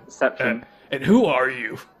so. Deception. And who are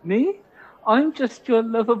you? Me? I'm just your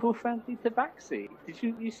lovable, friendly tabaxi. Did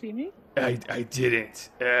you see me? I didn't.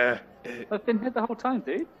 I've been here the whole time,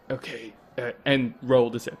 dude. Okay. And roll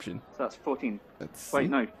deception. So that's 14. Let's Wait, see.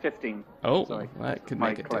 no, 15. Oh, Sorry. that could My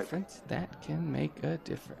make a cloak. difference. That can make a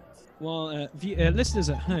difference. Well, listeners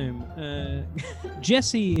at home,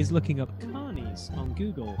 Jesse is looking up carnies on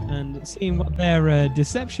Google and seeing what their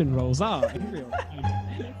deception rolls are in real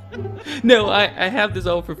time. No, I have this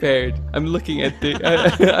all prepared. I'm looking at the.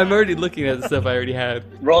 I'm already looking at the stuff I already had.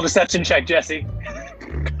 roll deception check, Jesse.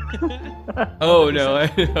 Oh no,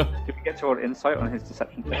 Did we get to roll insight on his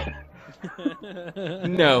deception check?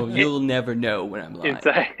 no, you'll never know when I'm lying.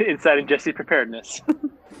 Inside in Jesse preparedness.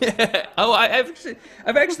 Oh,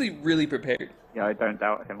 I've actually really prepared. Yeah, I don't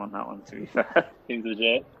doubt him on that one, to be fair. Seems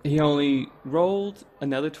legit. He only rolled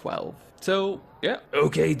another 12. So yeah.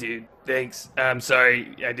 Okay, dude. Thanks. I'm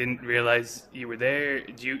sorry. I didn't realize you were there.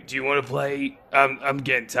 Do you want to play? I'm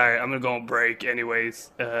getting tired. I'm gonna go on break,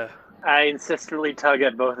 anyways. I insistently tug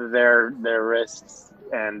at both of their wrists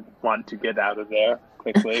and want to get out of there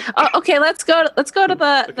quickly. Oh, okay, let's go to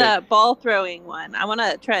the Okay. ball throwing one. I want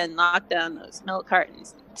to try and knock down those milk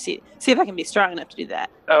cartons. See if I can be strong enough to do that.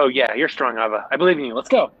 Oh yeah, you're strong, Hava. I believe in you. Let's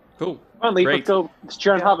go. Cool. Come on, Lee. Great. Let's go. Let's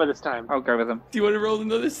cheer on Hava this time. I'll go with him. Do you want to roll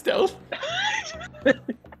another stealth?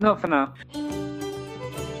 Not for now.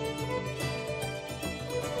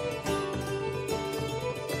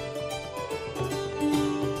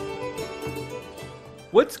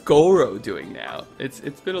 What's Goro doing now? It's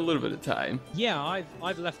been a little bit of time. Yeah,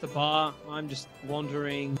 I've left the bar. I'm just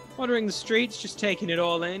wandering the streets, just taking it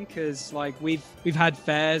all in, because like we've had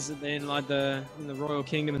fairs in like in the Royal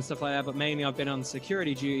Kingdom and stuff like that, but mainly I've been on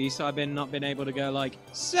security duty, so I've not been able to go like,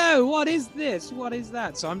 so what is this? What is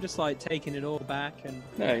that? So I'm just like taking it all back, and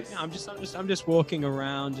Nice. yeah, I'm just walking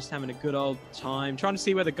around, just having a good old time, trying to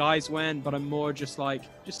see where the guys went, but I'm more just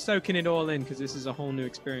soaking it all in because this is a whole new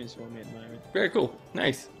experience for me at the moment. Very cool.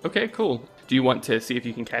 Nice. Okay, cool. Do you want to see if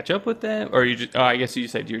you can catch up with them, or you just? Oh, I guess you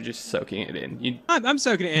said you're just soaking it in. I'm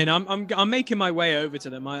soaking it in. I'm making my way over to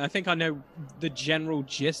them. I think I know the general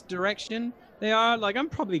gist direction they are. Like, I'm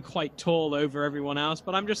probably quite tall over everyone else,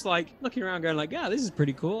 but I'm just like looking around, going like, "Yeah, this is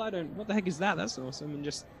pretty cool. What the heck is that? That's awesome." And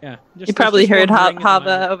just You probably heard wandering at the Hava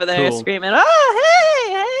moment. over there Cool. screaming, "Oh,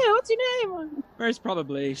 hey, what's your name?" Most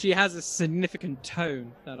probably, she has a significant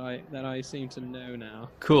tone that I seem to know now.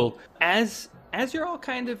 Cool. As you're all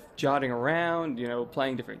kind of jotting around,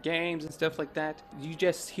 playing different games and stuff like that, you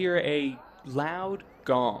just hear a loud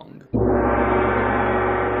gong.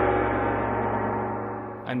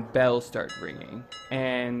 And bells start ringing.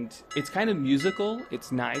 And it's kind of musical.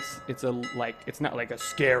 It's nice. It's not like a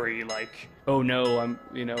scary, like, oh no,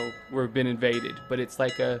 we've been invaded. But it's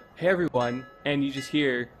like a, hey everyone, and you just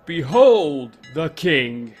hear, behold the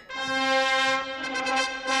king.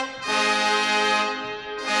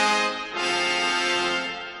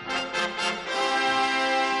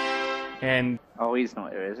 And Oh, he's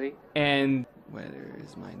not here, is he? And where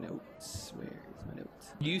is my notes?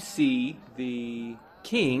 You see the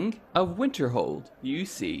King of Winterhold. You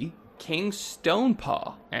see King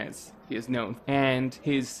Stonepaw, as he is known, and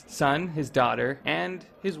his son, his daughter, and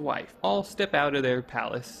his wife all step out of their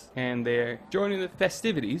palace, and they're joining the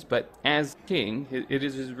festivities. But as king, it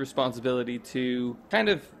is his responsibility to kind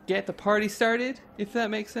of get the party started, if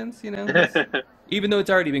that makes sense. Even though it's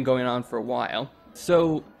already been going on for a while.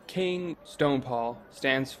 So King Stonepaw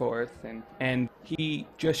stands forth, and he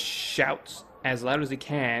just shouts as loud as he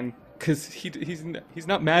can, because he's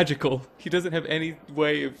not magical. He doesn't have any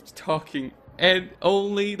way of talking, and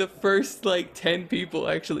only the first 10 people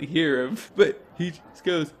actually hear him. But he just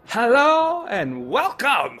goes, Hello and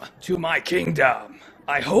welcome to my kingdom.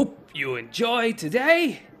 I hope you enjoy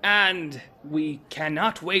today, and we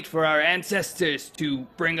cannot wait for our ancestors to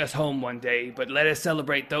bring us home one day, but let us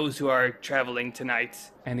celebrate those who are traveling tonight.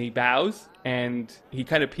 and he bows, and he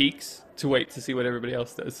kind of peeks to wait to see what everybody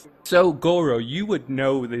else does. So Goro, you would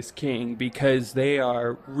know this king because they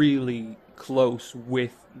are really close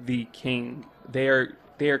with the king. They are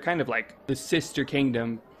kind of like the sister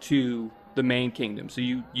kingdom to the main kingdom. So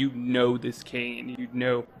you know this king, and you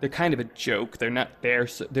know they're kind of a joke. They're not there.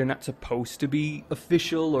 So they're not supposed to be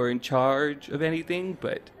official or in charge of anything,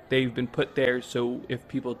 but they've been put there so if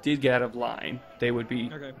people did get out of line, they would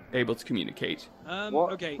be able to communicate.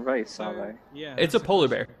 What Okay. race are they? Yeah. It's a polar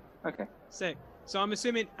bear. Okay. Sick. So I'm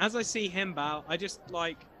assuming as I see him bow, I just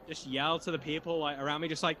yell to the people like around me,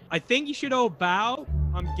 just like, I think you should all bow.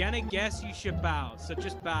 I'm gonna guess you should bow. So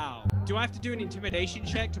just bow. Do I have to do an intimidation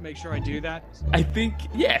check to make sure I do that? I think,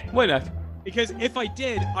 yeah, why not? Because if I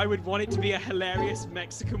did, I would want it to be a hilarious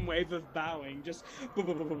Mexican wave of bowing. Just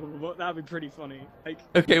that'd be pretty funny. Like,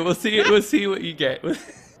 Okay, we'll see what you get.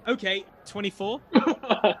 okay, 24.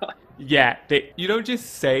 Yeah, you don't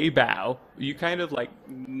just say bow. You kind of like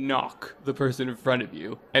knock the person in front of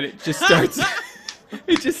you, and it just starts.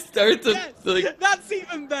 It just starts like That's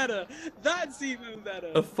even better. That's even better.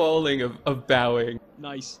 a falling of bowing.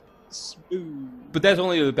 Nice. Smooth. But that's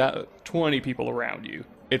only about 20 people around you.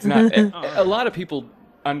 It's not. A lot of people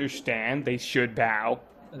understand they should bow,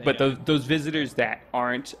 but those visitors that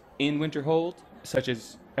aren't in Winterhold, such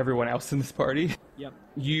as everyone else in this party, Yep.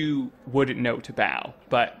 you wouldn't know to bow.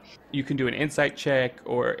 But you can do an insight check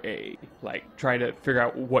or try to figure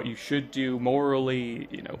out what you should do morally.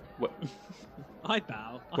 You know what? I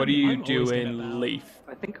bow. What do you I'm do always gonna in bow. Leaf?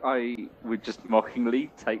 I think I would just mockingly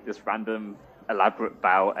take this random elaborate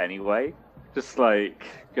bow anyway. Just like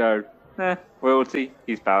go, royalty,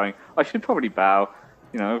 he's bowing. I should probably bow.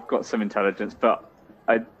 You know, I've got some intelligence, but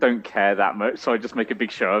I don't care that much, so I just make a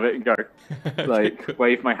big show of it and go, like,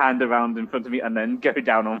 wave my hand around in front of me and then go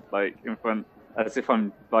down on, like, in front, as if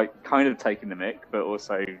I'm, like, kind of taking the mick, but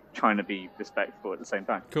also trying to be respectful at the same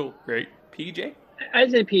time. Cool, great. PJ?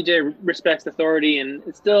 I'd say PJ respects authority, and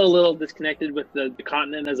it's still a little disconnected with the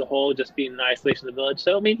continent as a whole, just being in isolation of the village.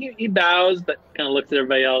 So, I mean, he bows, but kind of looks at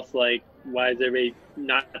everybody else like, why is everybody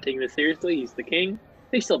not taking this seriously? He's the king.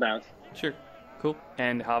 He still bows. Sure. Cool.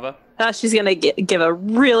 And Hava? She's gonna give a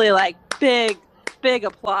really like big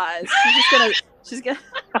applause. She's gonna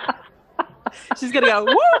go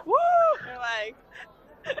woo woo. Or, like,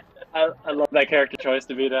 I love that character choice,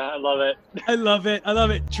 Davida. I love it. I love it. I love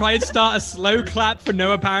it. Try and start a slow clap for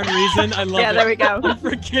no apparent reason. I love it. Yeah, there we go. I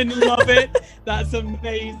freaking love it. That's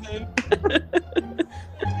amazing.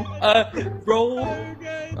 Roll So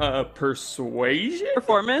good. persuasion?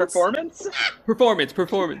 performance.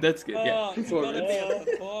 Performance. That's good. Yeah. Oh, it's gotta be a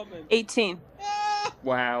performance. 18.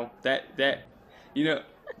 Wow. That you know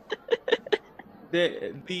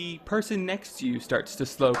the person next to you starts to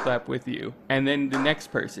slow clap with you, and then the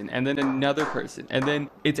next person, and then another person, and then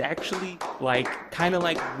it's actually like kind of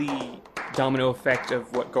like the domino effect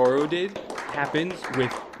of what Goro did happens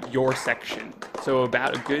with your section. So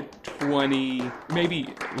about a good 20,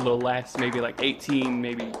 maybe a little less, maybe like 18,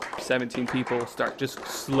 maybe 17 people start just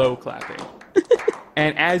slow clapping.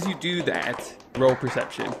 And as you do that, roll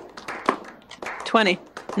perception. 20.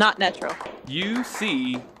 Not natural. You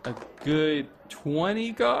see a good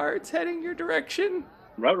 20 guards heading your direction.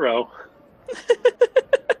 Ruh-roh.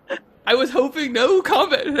 I was hoping no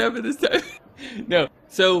combat would happen this time. No.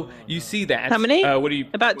 So you see that. How many? What do you?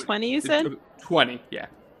 About 20, you said? 20, yeah.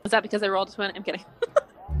 Was that because I rolled a 20? I'm kidding.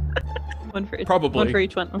 One for Probably. One for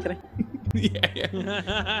each one. I'm kidding. yeah.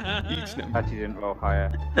 Each number. Actually didn't roll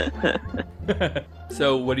higher.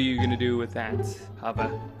 So what are you going to do with that,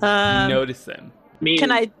 Hava? Notice them.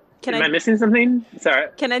 Can I Am I missing something? Sorry.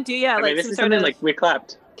 can I do Am I like missing some sort something? of Like, we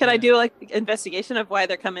clapped. can I do like investigation of why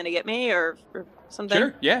they're coming to get me or something?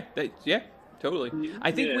 Sure, yeah. Yeah, totally.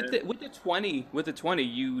 I think Yeah. with the 20,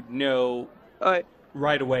 you know Or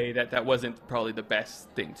right away that wasn't probably the best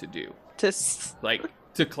thing to do. Like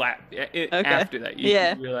to clap after that. You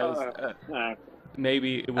realize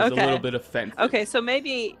maybe it was a little bit offensive. Okay, so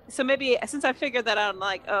maybe since I figured that out, I'm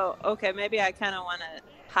like, oh, okay, maybe I kind of want to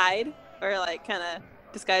hide or like kind of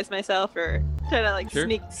disguise myself or try to like Sure.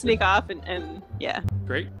 sneak off and yeah.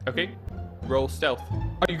 Great. Okay. Roll stealth.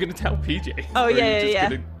 Are you gonna tell PJ? Oh, Or are you yeah, just yeah.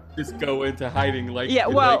 gonna just go into hiding like Yeah,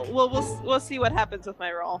 like- we'll see what happens with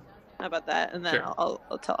my roll. How about that? And then Sure.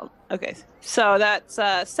 I'll tell him. Okay, so that's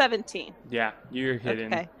 17. Yeah, you're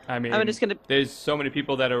hidden. Okay. I mean, I'm just gonna there's so many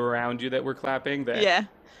people that are around you that were clapping that. yeah.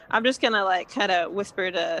 I'm just gonna like kind of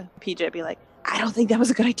whisper to PJ, be like, I don't think that was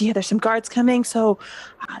a good idea. There's some guards coming, so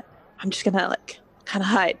I'm just gonna like kind of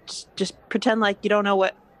hide. Just pretend like you don't know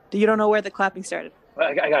where the clapping started.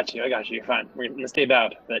 I got you. You're fine. We're gonna stay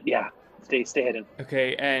bowed, but yeah, stay hidden.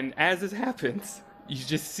 Okay, and as this happens, you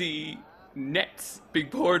just see nets being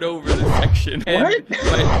poured over the section. And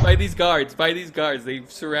What? by these guards,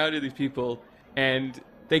 they've surrounded these people, and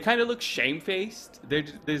They kind of look shamefaced.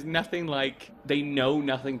 There's nothing like, they know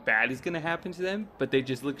nothing bad is going to happen to them, but they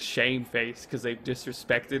just look shamefaced because they've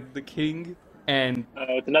disrespected the king. And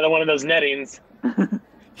It's another one of those nettings.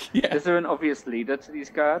 yeah, Is there an obvious leader to these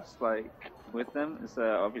guards, like, with them? Is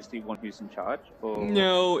there obviously one who's in charge? Or...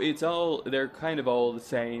 no, they're kind of all the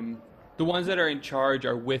same. The ones that are in charge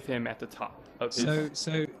are with him at the top of his...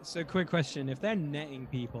 So quick question. If they're netting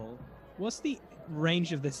people, what's the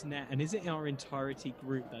range of this net, and is it our entirety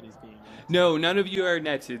group that is being netted? No, none of you are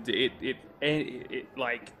netted. The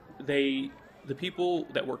people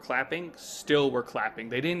that were clapping still were clapping.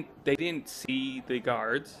 They didn't see the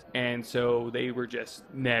guards, and so they were just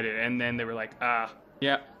netted. And then they were like,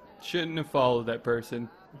 yeah, shouldn't have followed that person.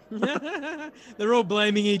 They're all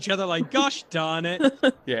blaming each other like, gosh darn it.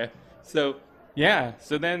 Yeah. So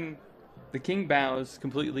then the king bows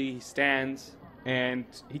completely, he stands, and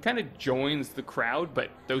he kind of joins the crowd, but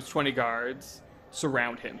those 20 guards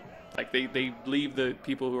surround him. Like, they leave the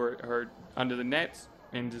people who are under the nets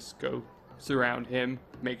and just go surround him,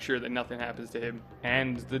 make sure that nothing happens to him,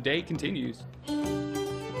 and the day continues.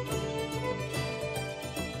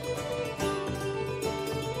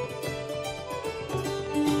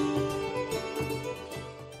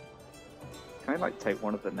 Can I, like, take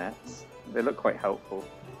one of the nets? They look quite helpful.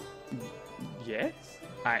 Yes?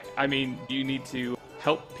 I mean, you need to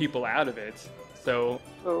help people out of it, so...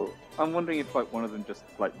 So, I'm wondering if, like, one of them just,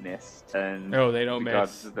 like, missed, and... No, they don't the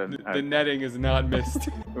miss. guards then- The netting is not missed.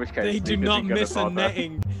 In which case, They do neither not you gonna miss a bother.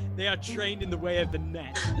 netting. They are trained in the way of the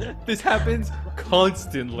net. This happens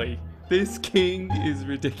constantly. This king is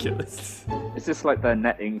ridiculous. Is this, like, their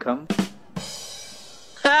net income?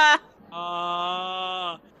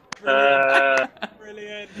 Ah, Uh,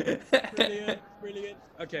 brilliant. Brilliant.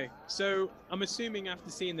 Okay, so I'm assuming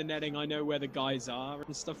after seeing the netting, I know where the guys are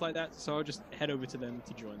and stuff like that, so I'll just head over to them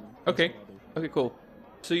to join them. That's Okay. what I'll do. Okay, cool.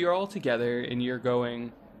 So you're all together and you're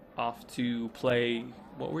going off to play.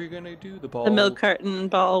 What were you gonna do? The ball. The milk carton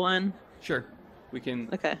ball one. Sure, we can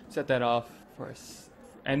Okay. set that off for us,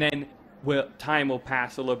 and then time will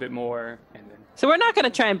pass a little bit more, and then So we're not going to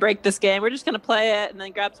try and break this game. We're just going to play it and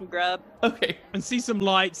then grab some grub. okay. And see some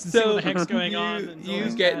lights and see So what the heck's going on. you- And you all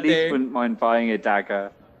this get At jazz. least there. wouldn't mind buying a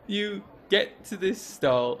dagger. You get to this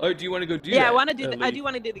stall. Oh, do you want to go do Yeah, that? I want to do. I Leaf? do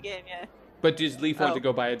want to do the game. Yeah. But does Leaf want Oh. to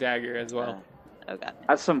go buy a dagger as well? Oh god.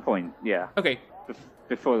 At some point, yeah. Okay,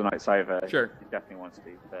 Before the night's over, Sure. he definitely wants to.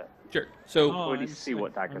 But sure. So Oh, Or at I'm least see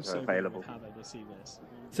what I'm daggers are so good available. with Hava to see this.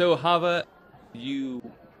 So, Hava, you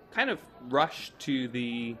kind of rush to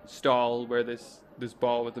the stall where this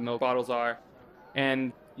ball with the milk bottles are,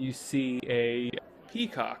 and you see a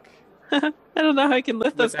peacock I don't know how I can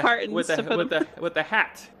lift those with a- cartons with to a, put with them. a with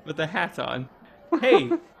a hat on. Hey,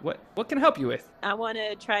 what can I help you with? I want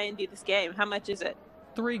to try and do this game. How much is it?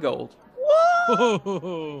 3 gold. Whoa!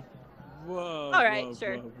 Whoa! Whoa! All right, whoa,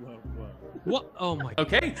 sure. Whoa! What? Oh my!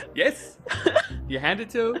 Okay, yes. You hand it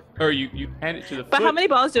to, or you hand it to the But foot. how many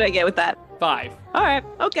balls do I get with that? 5. All right.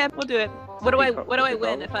 Okay, we'll do it. What do I Peacock win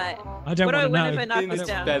with if the I? I don't What do I want win to if know. I knock In this its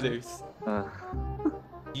down? feathers. uh,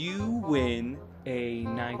 You win a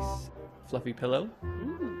nice fluffy pillow.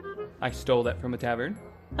 I stole that from a tavern.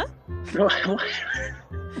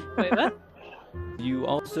 Wait, what? You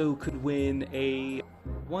also could win a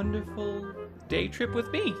wonderful day trip with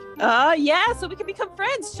me. Yeah. So we can become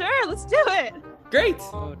friends. Sure, let's do it. Great.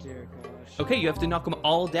 Oh dear gosh. Okay, you have to knock them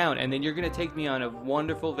all down, and then you're gonna take me on a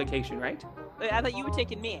wonderful vacation, right? Wait, I thought you were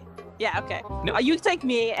taking me. Yeah. Okay. No. You take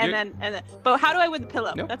me, and You're- then. But how do I win the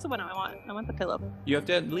pillow? No. That's the one I want. I want the pillow. You have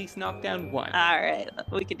to at least knock down one. All right.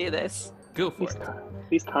 We can do this. Go for these, it.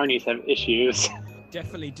 these carnies have issues.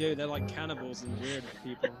 Definitely do. They're like cannibals and weird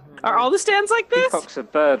people. Are all the stands like this? peacock's a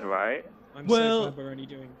bird, right? I'm Well- so glad we're only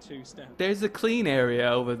doing 2 steps. There's a clean area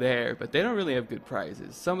over there, but they don't really have good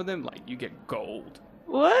prizes. Some of them, like, you get gold.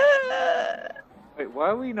 What? Wait, why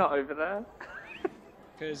are we not over there?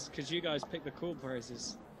 Because you guys pick the cool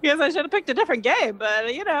prizes. Guess I should have picked a different game, but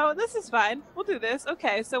this is fine. We'll do this.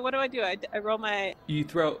 Okay, so what do? I roll my You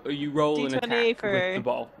roll an D20 attack for- with the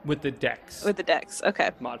ball, with the dex with the dex. Okay.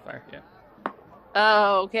 modifier. Yeah.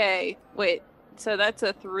 Oh, okay. Wait. So that's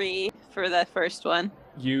a 3 for that first one.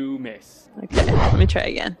 You miss. Okay. Let me try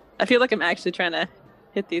again. I feel like I'm actually trying to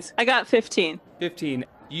hit these. I got 15. 15.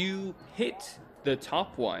 You hit the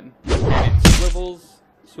top one, and it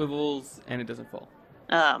swivels, and it doesn't fall.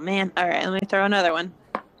 Oh man. All right. Let me throw another one.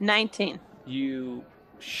 19. You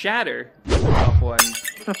shatter the top one,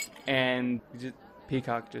 and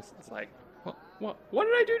Peacock just is like, what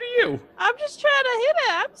did I do to you? I'm just trying to hit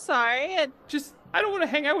it. I'm sorry. I don't want to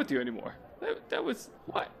hang out with you anymore. That was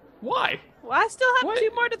what? Why? Well, I still have What? 2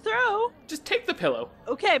 more to throw. Just take the pillow.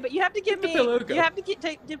 Okay, but you have to give Let the me. pillow go. You have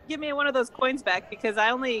to give me one of those coins back because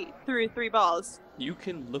I only threw 3 balls. You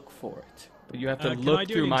can look for it, but you have to Can I look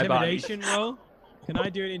do through an my body. intimidation roll? Can I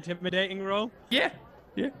do an intimidating roll? Yeah.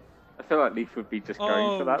 I feel like Leaf would be just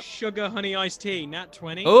going for Oh, that. sugar honey iced tea, nat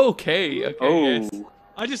 20. Okay. Oh, Yes.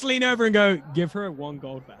 I just lean over and go, give her 1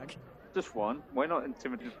 gold back. just one. Why not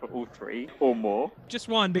intimidate for all 3 or more? Just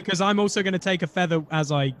 1, because I'm also going to take a feather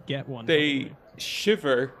as I get one. They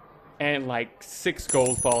shiver, and like 6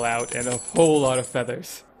 gold fall out, and a whole lot of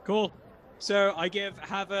feathers. Cool. So I give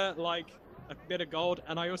Hava like a bit of gold,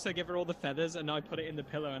 and I also give her all the feathers, and I put it in the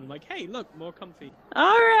pillow, and I'm like, hey, look, more comfy.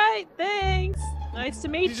 All right, thanks. Nice to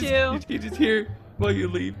meet you. You just hear while you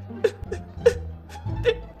leave.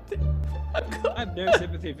 I have no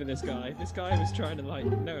sympathy for this guy. This guy was trying to like,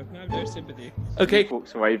 no, I have no sympathy. Okay, Leaf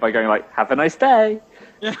walks away by going like, "Have a nice day."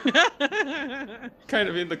 kind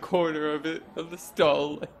of in the corner of the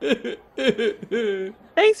stall. Thanks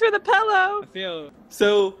for the pillow.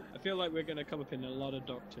 So I feel like we're gonna come up in a lot of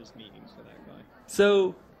doctors' meetings for that guy.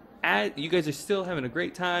 So, you guys are still having a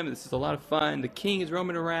great time. This is a lot of fun. The king is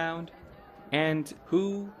roaming around. And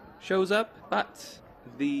who shows up? But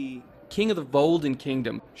the king of the Volden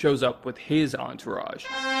Kingdom shows up with his entourage.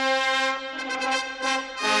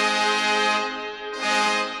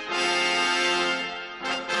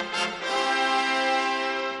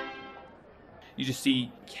 You just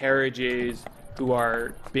see carriages who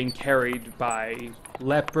are being carried by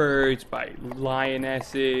leopards, by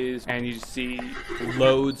lionesses, and you just see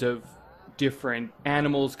loads of different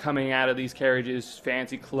animals coming out of these carriages,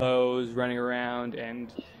 fancy clothes, running around,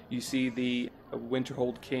 and you see the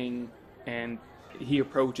Winterhold king, and he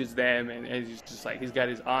approaches them, and he's just like, he's got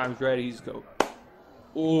his arms ready, he's go,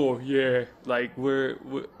 oh yeah, like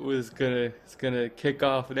it's gonna kick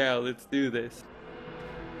off now, let's do this.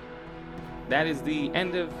 That is the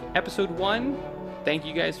end of episode 1. Thank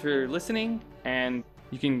you guys for listening, and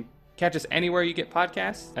you can catch us anywhere you get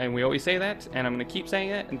podcasts, and we always say that, and I'm going to keep saying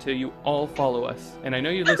that until you all follow us. And I know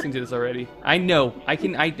you're listening to this already. I know.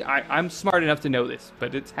 I'm smart enough to know this,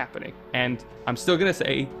 but it's happening. And I'm still going to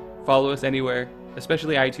say follow us anywhere,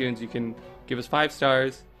 especially iTunes. You can give us 5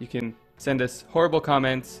 stars. You can send us horrible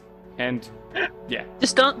comments, and yeah.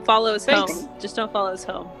 Just don't follow us Thanks. home. Just don't follow us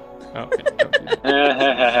home. Okay.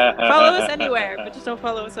 Follow us anywhere, but just don't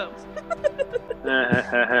follow us home.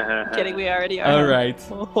 Kidding, we already are. All right.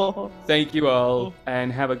 Thank you all,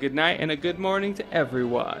 and have a good night and a good morning to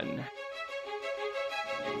everyone.